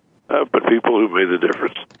 but people who made the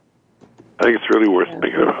difference. I think it's really worth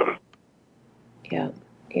thinking about it.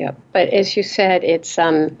 Yeah. But as you said, it's,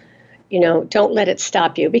 don't let it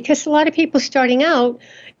stop you. Because a lot of people starting out,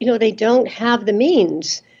 they don't have the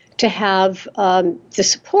means to have the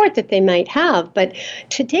support that they might have. But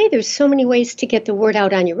today there's so many ways to get the word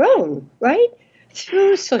out on your own, right?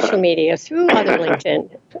 Through social media, through other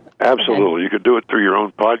LinkedIn. Absolutely. You could do it through your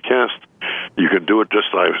own podcast. You can do it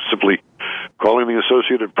just by simply calling the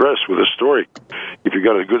Associated Press with a story. If you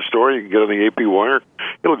got a good story, you can get on the AP Wire.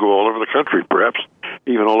 It'll go all over the country, perhaps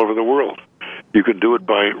even all over the world. You can do it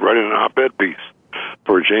by writing an op-ed piece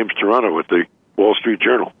for James Toronto at the Wall Street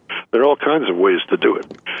Journal. There are all kinds of ways to do it.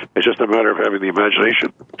 It's just a matter of having the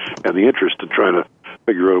imagination and the interest in trying to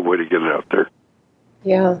figure out a way to get it out there.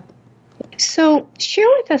 Yeah. So share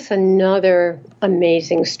with us another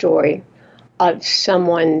amazing story of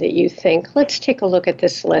someone that you think, let's take a look at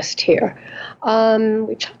this list here.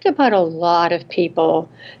 We talked about a lot of people.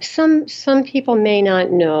 Some people may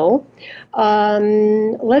not know.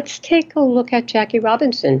 Let's take a look at Jackie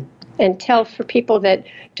Robinson and tell for people that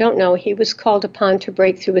don't know, he was called upon to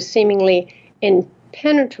break through a seemingly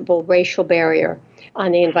impenetrable racial barrier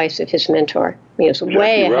on the advice of his mentor. He was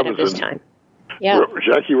way ahead of his time. Yeah.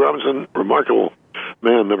 Jackie Robinson, remarkable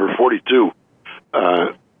man, number 42,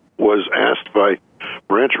 was asked by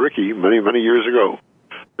Branch Rickey many, many years ago.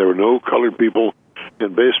 There were no colored people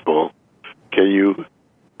in baseball. Can you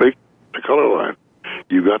break the color line?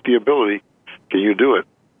 You got the ability. Can you do it?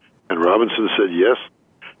 And Robinson said yes.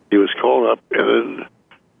 He was called up, and then,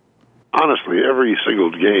 honestly, every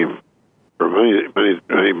single game for many, many,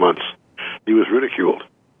 many months, he was ridiculed.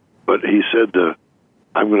 But he said,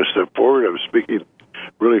 I'm going to step forward. I'm speaking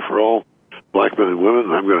really for all black men and women,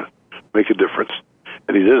 and I'm going to make a difference.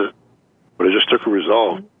 And he did it. But it just took a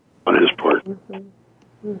resolve on his part.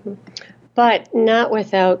 But not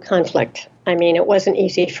without conflict. I mean, it wasn't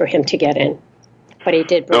easy for him to get in. But he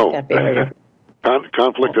did break that barrier.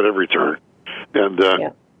 Conflict at every turn. And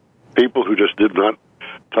people who just did not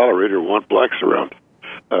tolerate or want blacks around.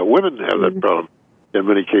 Women have that problem in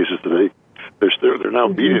many cases today. They're now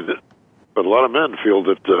beating it. But a lot of men feel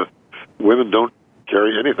that women don't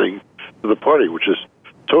carry anything to the party, which is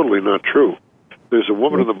totally not true. There's a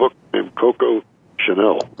woman in the book named Coco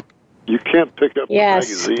Chanel. You can't pick up a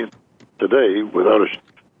magazine today without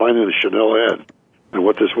finding a Chanel ad and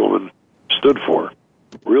what this woman stood for.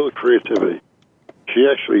 Real creativity. She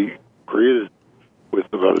actually created, with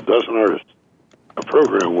about a dozen artists, a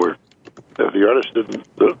program where if the artist didn't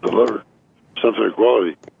deliver something of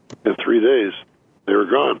quality in 3 days, they were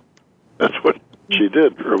gone. That's what she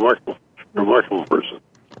did. Remarkable person.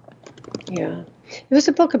 Yeah. There was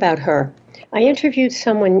a book about her. I interviewed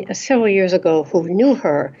someone several years ago who knew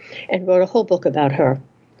her and wrote a whole book about her.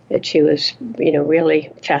 That she was,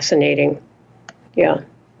 really fascinating. Yeah.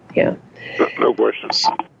 No questions.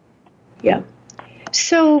 Yeah.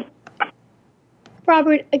 So,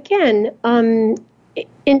 Robert, again,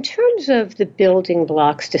 in terms of the building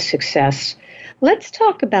blocks to success, let's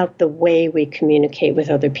talk about the way we communicate with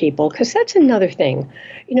other people, because that's another thing.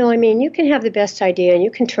 You can have the best idea and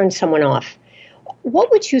you can turn someone off.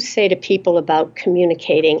 What would you say to people about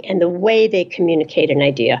communicating and the way they communicate an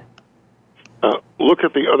idea? Look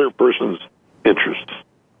at the other person's interests.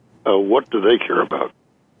 What do they care about?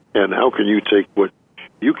 And how can you take what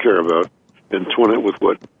you care about and twin it with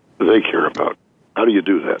what they care about? How do you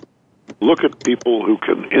do that? Look at people who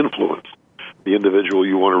can influence the individual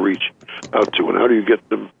you want to reach out to, and how do you get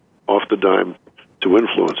them off the dime to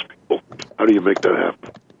influence people? How do you make that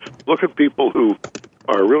happen? Look at people who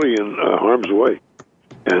are really in harm's way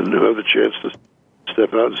and who have the chance to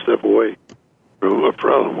step out and step away from a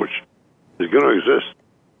problem which is going to exist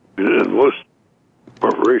in most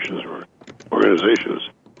corporations or organizations.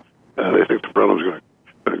 They think the problem's going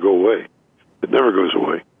to go away. It never goes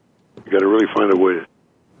away. You got to really find a way to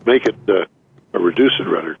make it, or reduce it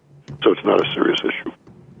rather, so it's not a serious issue.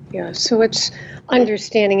 Yeah, so it's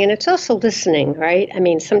understanding, and it's also listening, right? I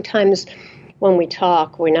mean, sometimes when we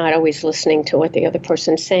talk, we're not always listening to what the other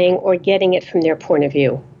person's saying or getting it from their point of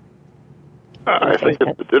view. I think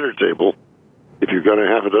at the dinner table, if you've got a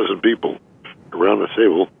half a dozen people around the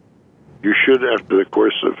table, you should, after the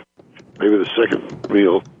course of maybe the second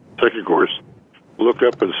course, look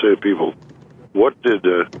up and say to people, what did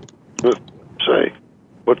Smith say?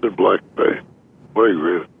 What did Black say? What did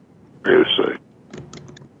Graves say?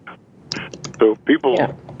 So people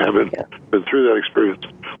having been through that experience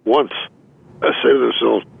once say to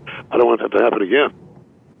themselves, I don't want that to happen again,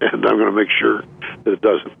 and I'm going to make sure that it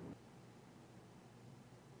doesn't.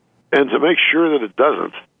 And to make sure that it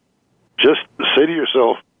doesn't, just say to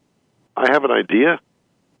yourself, I have an idea,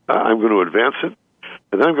 I'm going to advance it,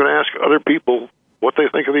 and then I'm going to ask other people what they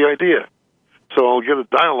think of the idea. So I'll get a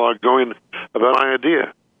dialogue going about my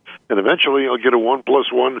idea. And eventually I'll get a 1 +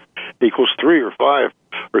 1 = 3 or 5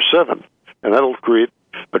 or 7. And that'll create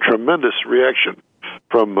a tremendous reaction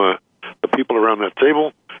from the people around that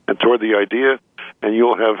table and toward the idea, and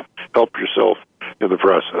you'll have helped yourself in the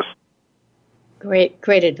process.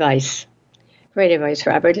 Great advice. Great advice,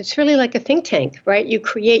 Robert. It's really like a think tank, right? You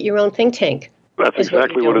create your own think tank. That's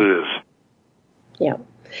exactly what it is. Yeah.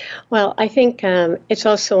 Well, I think it's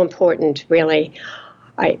also important, really.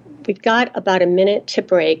 We've got about a minute to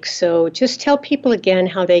break, so just tell people again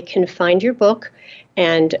how they can find your book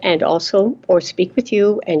and also, or speak with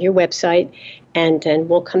you and your website, and then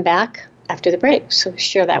we'll come back after the break. So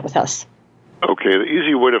share that with us. Okay, the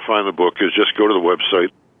easy way to find the book is just go to the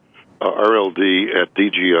website,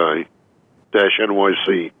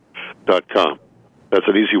 rld@dgi-nyc.com. That's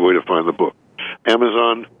an easy way to find the book.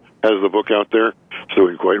 Amazon has the book out there. It's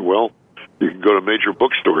doing quite well. You can go to major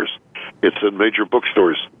bookstores. It's in major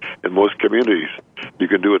bookstores in most communities. You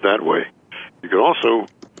can do it that way. You can also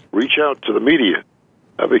reach out to the media,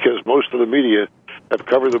 because most of the media have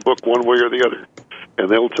covered the book one way or the other, and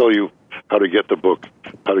they'll tell you how to get the book,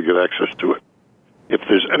 how to get access to it. If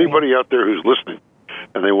there's anybody out there who's listening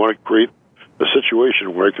and they want to create a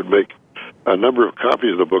situation where I can make a number of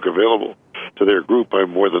copies of the book available to their group,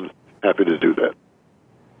 I'm more than happy to do that.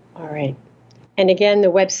 All right. And again,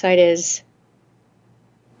 the website is?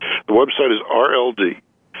 The website is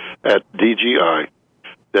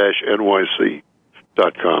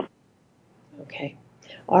rld@dgi-nyc.com. Okay.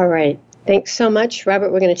 All right. Thanks so much,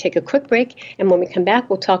 Robert. We're going to take a quick break, and when we come back,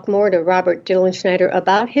 we'll talk more to Robert Dilenschneider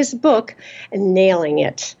about his book, Nailing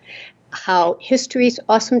It, How History's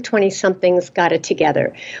Awesome 20-Somethings Got It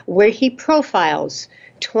Together, where he profiles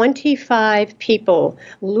 25 people,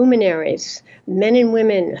 luminaries, men and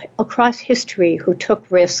women across history who took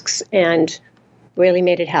risks and really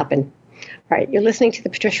made it happen. All right, you're listening to the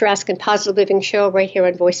Patricia Raskin Positive Living Show right here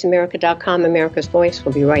on VoiceAmerica.com, America's Voice.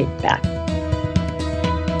 We'll be right back.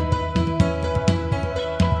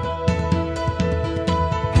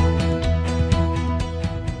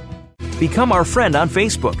 Become our friend on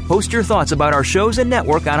Facebook. Post your thoughts about our shows and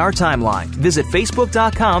network on our timeline. Visit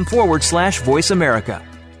Facebook.com/Voice America.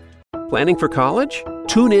 Planning for college?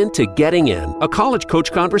 Tune in to Getting In, a college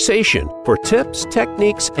coach conversation for tips,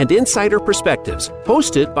 techniques, and insider perspectives.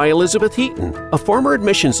 Hosted by Elizabeth Heaton, a former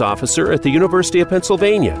admissions officer at the University of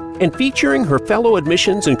Pennsylvania, and featuring her fellow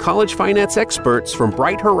admissions and college finance experts from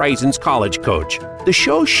Bright Horizons College Coach. The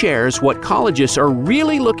show shares what colleges are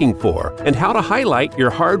really looking for and how to highlight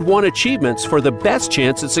your hard-won achievements for the best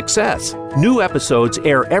chance at success. New episodes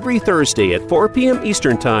air every Thursday at 4 p.m.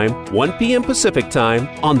 Eastern Time, 1 p.m. Pacific Time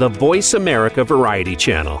on the Voice America Variety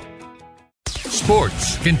Channel.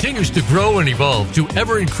 Sports continues to grow and evolve to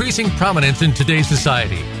ever-increasing prominence in today's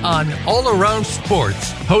society. On All Around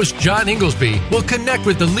Sports, host John Inglesby will connect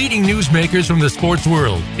with the leading newsmakers from the sports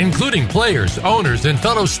world, including players, owners, and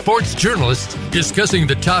fellow sports journalists, discussing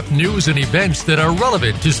the top news and events that are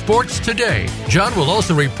relevant to sports today. John will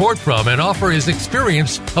also report from and offer his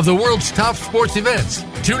experience of the world's top sports events.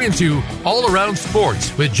 Tune into All Around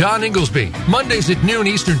Sports with John Inglesby, Mondays at noon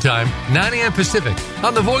Eastern Time, 9 a.m. Pacific,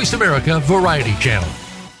 on the Voice America Variety Channel.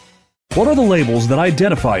 What are the labels that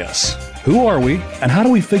identify us? Who are we, and how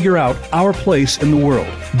do we figure out our place in the world?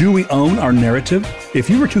 Do we own our narrative?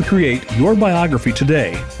 If you were to create your biography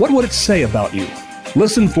today, what would it say about you?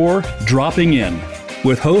 Listen for Dropping In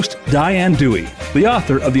with host Diane Dewey, the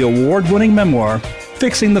author of the award-winning memoir,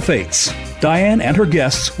 Fixing the Fates. Diane and her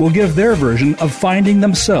guests will give their version of finding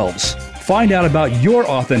themselves. Find out about your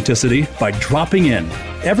authenticity by dropping in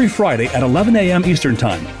every Friday at 11 a.m. Eastern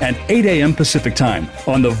Time and 8 a.m. Pacific Time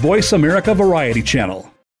on the Voice America Variety Channel.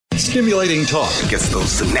 Stimulating talk gets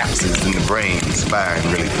those synapses in the brain firing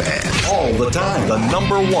really fast. All the time. The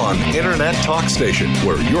 #1 Internet talk station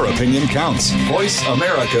where your opinion counts.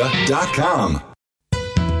 VoiceAmerica.com.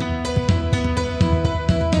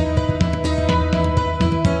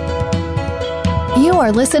 You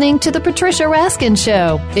are listening to The Patricia Raskin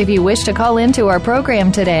Show. If you wish to call into our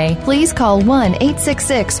program today, please call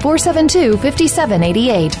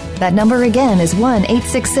 1-866-472-5788. That number again is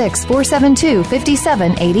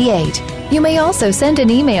 1-866-472-5788. You may also send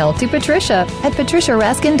an email to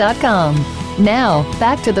patricia@patriciaraskin.com. Now,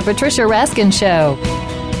 back to The Patricia Raskin Show.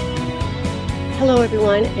 Hello,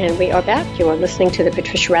 everyone, and we are back. You are listening to the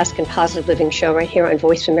Patricia Raskin Positive Living Show right here on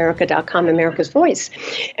VoiceAmerica.com, America's Voice.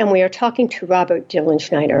 And we are talking to Robert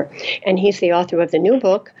Dilenschneider, and he's the author of the new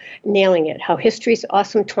book, Nailing It, How History's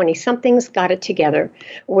Awesome 20-Somethings Got It Together,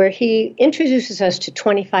 where he introduces us to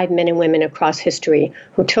 25 men and women across history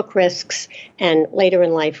who took risks and later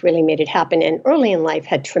in life really made it happen, and early in life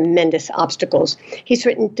had tremendous obstacles. He's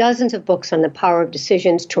written dozens of books on the power of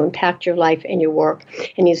decisions to impact your life and your work,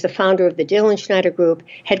 and he's the founder of the Dilenschneider Group,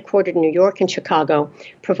 headquartered in New York and Chicago,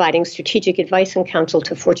 providing strategic advice and counsel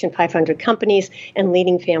to Fortune 500 companies and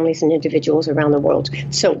leading families and individuals around the world.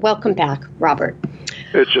 So welcome back, Robert.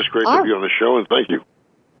 It's just great to be on the show, and thank you.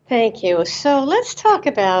 Thank you. So let's talk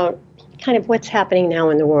about kind of what's happening now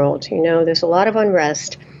in the world. You know, there's a lot of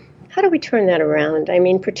unrest. How do we turn that around? I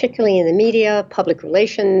mean, particularly in the media, public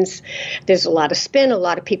relations, there's a lot of spin. A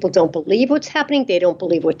lot of people don't believe what's happening. They don't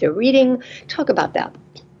believe what they're reading. Talk about that.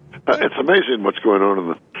 It's amazing what's going on in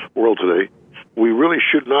the world today. We really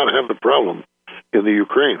should not have the problem in the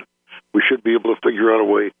Ukraine. We should be able to figure out a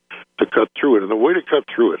way to cut through it. And the way to cut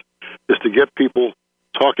through it is to get people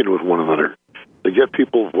talking with one another, to get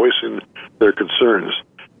people voicing their concerns,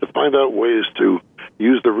 to find out ways to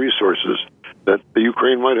use the resources that the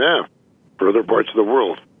Ukraine might have for other parts of the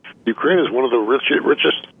world. Ukraine is one of the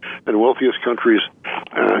richest and wealthiest countries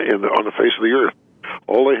on the face of the earth.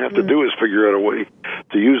 All they have to do is figure out a way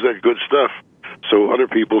to use that good stuff so other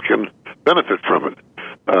people can benefit from it.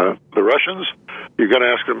 The Russians, you've got to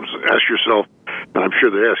ask yourself, and I'm sure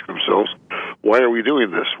they ask themselves, why are we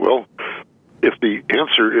doing this? Well, if the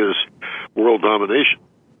answer is world domination,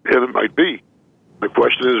 and it might be, the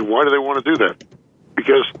question is, why do they want to do that?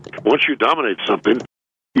 Because once you dominate something,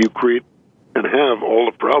 you create and have all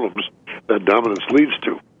the problems that dominance leads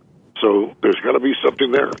to. So there's got to be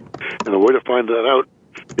something there. And the way to find that out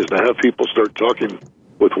is to have people start talking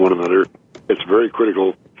with one another. It's very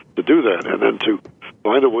critical to do that, and then to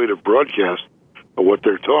find a way to broadcast what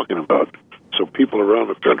they're talking about so people around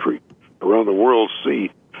the country, around the world, see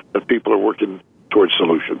that people are working towards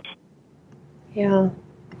solutions. Yeah.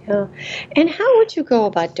 And how would you go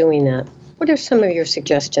about doing that? What are some of your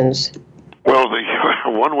suggestions? Well,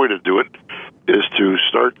 one way to do it is to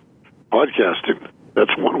start podcasting.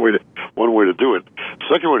 That's one way to do it.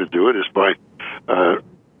 Second way to do it is by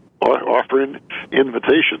offering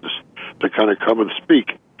invitations to kind of come and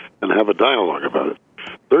speak and have a dialogue about it.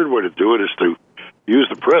 Third way to do it is to use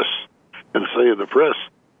the press and say in the press,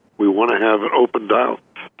 we want to have an open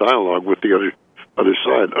dialogue with the other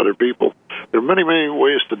side, other people. There are many, many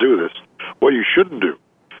ways to do this. What you shouldn't do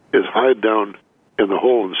is hide down in the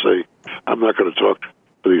hole and say, I'm not going to talk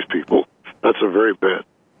to these people. That's a very bad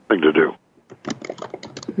thing to do.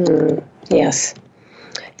 Yes.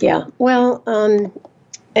 Yeah. Well,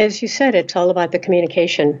 as you said, it's all about the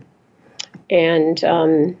communication. And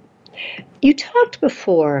you talked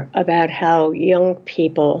before about how young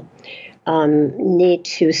people need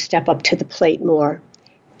to step up to the plate more.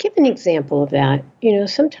 Give an example of that. You know,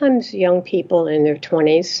 sometimes young people in their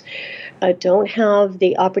 20s don't have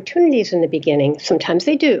the opportunities in the beginning. Sometimes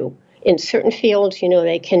they do. In certain fields, you know,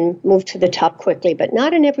 they can move to the top quickly, but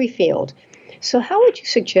not in every field. So how would you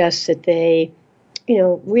suggest that they, you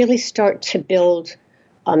know, really start to build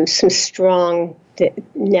some strong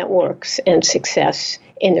networks and success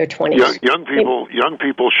in their 20s? Young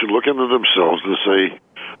people should look into themselves and say,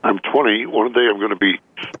 I'm 20, one day I'm going to be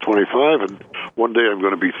 25, and one day I'm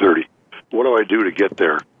going to be 30. What do I do to get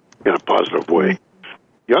there in a positive way?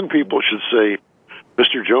 Young people should say,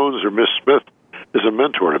 Mr. Jones or Miss Smith is a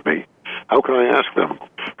mentor to me. How can I ask them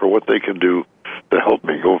for what they can do to help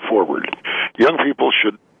me go forward. Young people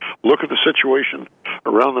should look at the situation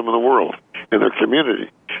around them in the world, in their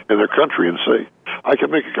community, in their country, and say, I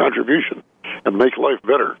can make a contribution and make life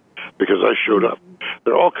better because I showed up.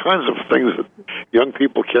 There are all kinds of things that young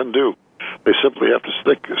people can do. They simply have to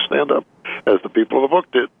stand up, as the people of the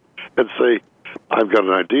book did, and say, I've got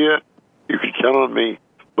an idea, you can count on me,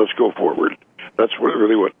 let's go forward. That's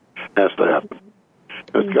really what has to happen.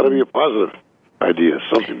 And it's got to be a positive idea,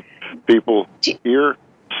 something people hear,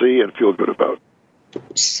 see, and feel good about.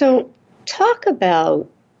 So talk about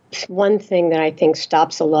one thing that I think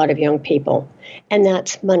stops a lot of young people, and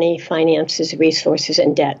that's money, finances, resources,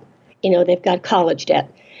 and debt. They've got college debt.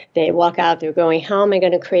 They walk out, they're going, how am I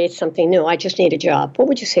going to create something new? I just need a job. What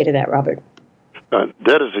would you say to that, Robert?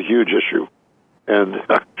 Debt is a huge issue. And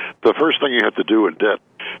the first thing you have to do in debt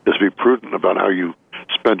is be prudent about how you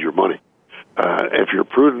spend your money. If you're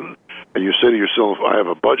prudent and you say to yourself, I have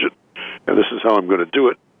a budget, and this is how I'm going to do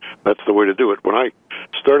it, that's the way to do it. When I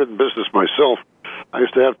started in business myself, I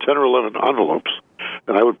used to have 10 or 11 envelopes,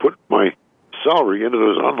 and I would put my salary into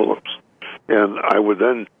those envelopes. And I would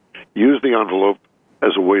then use the envelope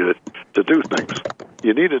as a way to do things.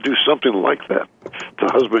 You need to do something like that to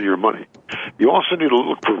husband your money. You also need to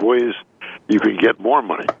look for ways you can get more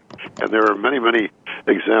money. And there are many, many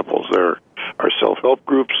examples. There are self-help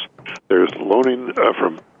groups. There's loaning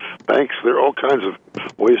from banks. There are all kinds of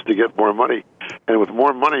ways to get more money. And with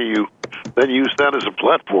more money, you then use that as a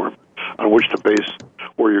platform on which to base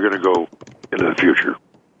where you're going to go into the future.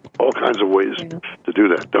 All kinds of ways to do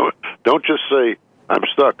that. Don't just say, I'm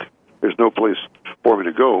stuck. There's no place for me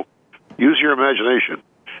to go. Use your imagination.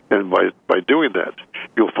 And by doing that,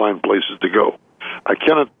 you'll find places to go. I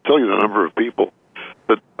cannot tell you the number of people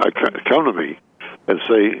that come to me and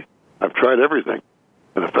say, I've tried everything.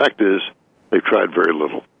 And the fact is, they've tried very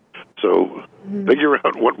little. So figure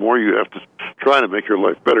out what more you have to try to make your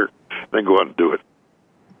life better, then go out and do it.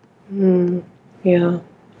 Yeah,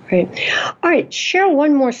 right. All right, share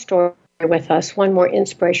one more story with us, one more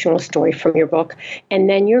inspirational story from your book, and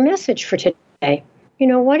then your message for today.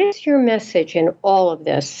 What is your message in all of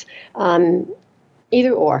this?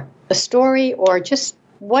 Either or, a story or just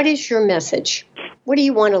what is your message? What do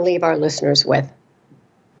you want to leave our listeners with?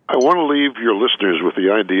 I want to leave your listeners with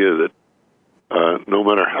the idea that no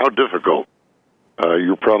matter how difficult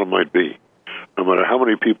your problem might be, no matter how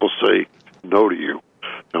many people say no to you,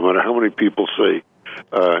 no matter how many people say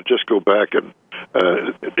just go back and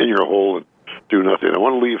in your hole and do nothing, I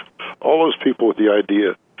want to leave all those people with the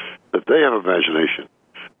idea that they have imagination,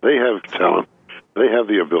 they have talent, they have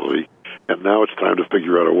the ability, and now it's time to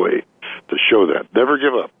figure out a way to show that. Never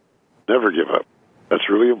give up. Never give up. That's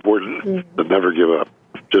really important, to never give up.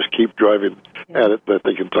 Just keep driving at it. I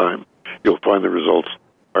think in time, you'll find the results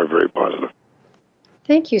are very positive.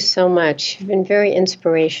 Thank you so much. You've been very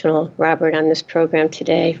inspirational, Robert, on this program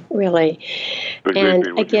today, really.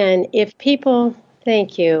 And again, if people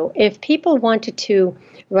wanted to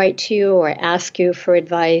write to you or ask you for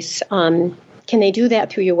advice, can they do that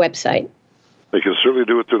through your website? They can certainly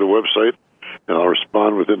do it through the website, and I'll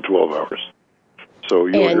respond within 12 hours. So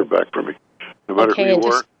you will hear back from me. No matter who you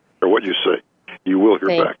are or what you say, you will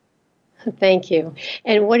hear back. Thank you.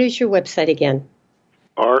 And what is your website again?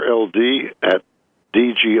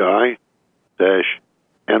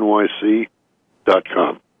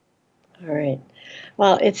 rld@dgi-nyc.com. All right.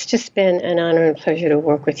 Well, it's just been an honor and pleasure to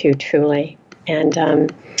work with you, truly, and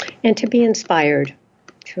to be inspired,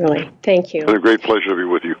 truly. Thank you. It's been a great pleasure to be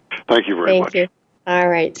with you. Thank you very much. Thank you. All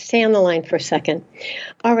right. Stay on the line for a second.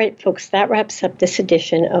 All right, folks, that wraps up this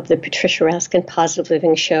edition of the Patricia Raskin Positive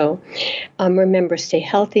Living Show. Remember, stay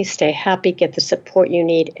healthy, stay happy, get the support you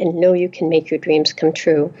need, and know you can make your dreams come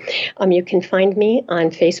true. You can find me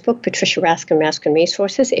on Facebook, Patricia Raskin, Raskin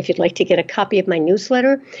Resources. If you'd like to get a copy of my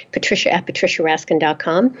newsletter,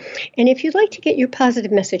 patricia@patriciaraskin.com. And if you'd like to get your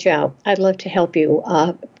positive message out, I'd love to help you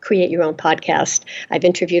create your own podcast. I've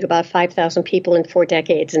interviewed about 5,000 people in 4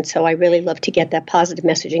 decades, and so I really love to get that positive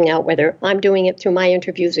messaging out, whether I'm doing it through my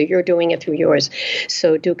interviews or you're doing it through yours.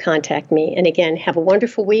 So do contact me. And again, have a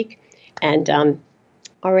wonderful week. And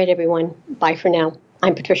all right, everyone, bye for now.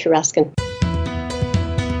 I'm Patricia Raskin.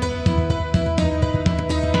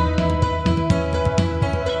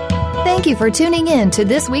 Thank you for tuning in to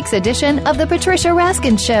this week's edition of The Patricia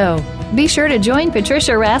Raskin Show. Be sure to join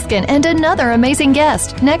Patricia Raskin and another amazing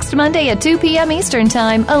guest next Monday at 2 p.m. Eastern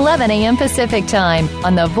Time, 11 a.m. Pacific Time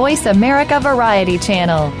on the Voice America Variety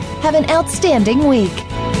Channel. Have an outstanding week.